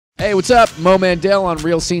Hey, what's up? Mo Mandel on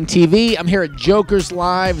Real Scene TV. I'm here at Joker's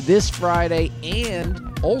Live this Friday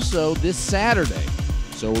and also this Saturday.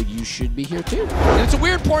 So you should be here too. And it's a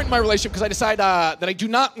weird point in my relationship because I decide that I do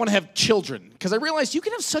not want to have children because I realize you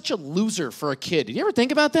can have such a loser for a kid. Did you ever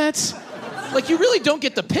think about that? Like, you really don't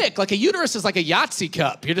get to pick. Like, a uterus is like a Yahtzee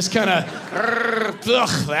cup. You're just kind of,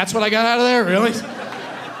 that's what I got out of there, really?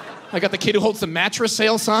 I got the kid who holds the mattress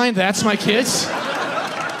sale sign. That's my kids.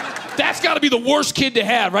 That's got to be the worst kid to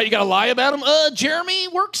have, right? You got to lie about him. Jeremy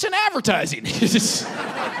works in advertising.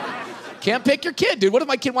 Can't pick your kid, dude. What if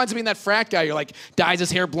my kid winds up being that frat guy? You're like, dyes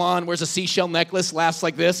his hair blonde, wears a seashell necklace, laughs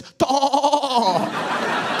like this. Just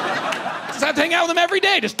have to hang out with him every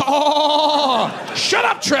day. Just, shut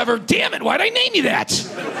up, Trevor. Damn it, why'd I name you that?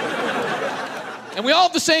 And we all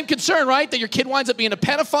have the same concern, right? That your kid winds up being a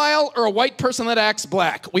pedophile or a white person that acts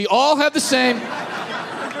black. We all have the same.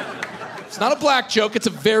 It's not a black joke, it's a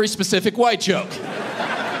very specific white joke.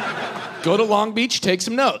 Go to Long Beach, take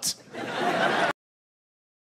some notes.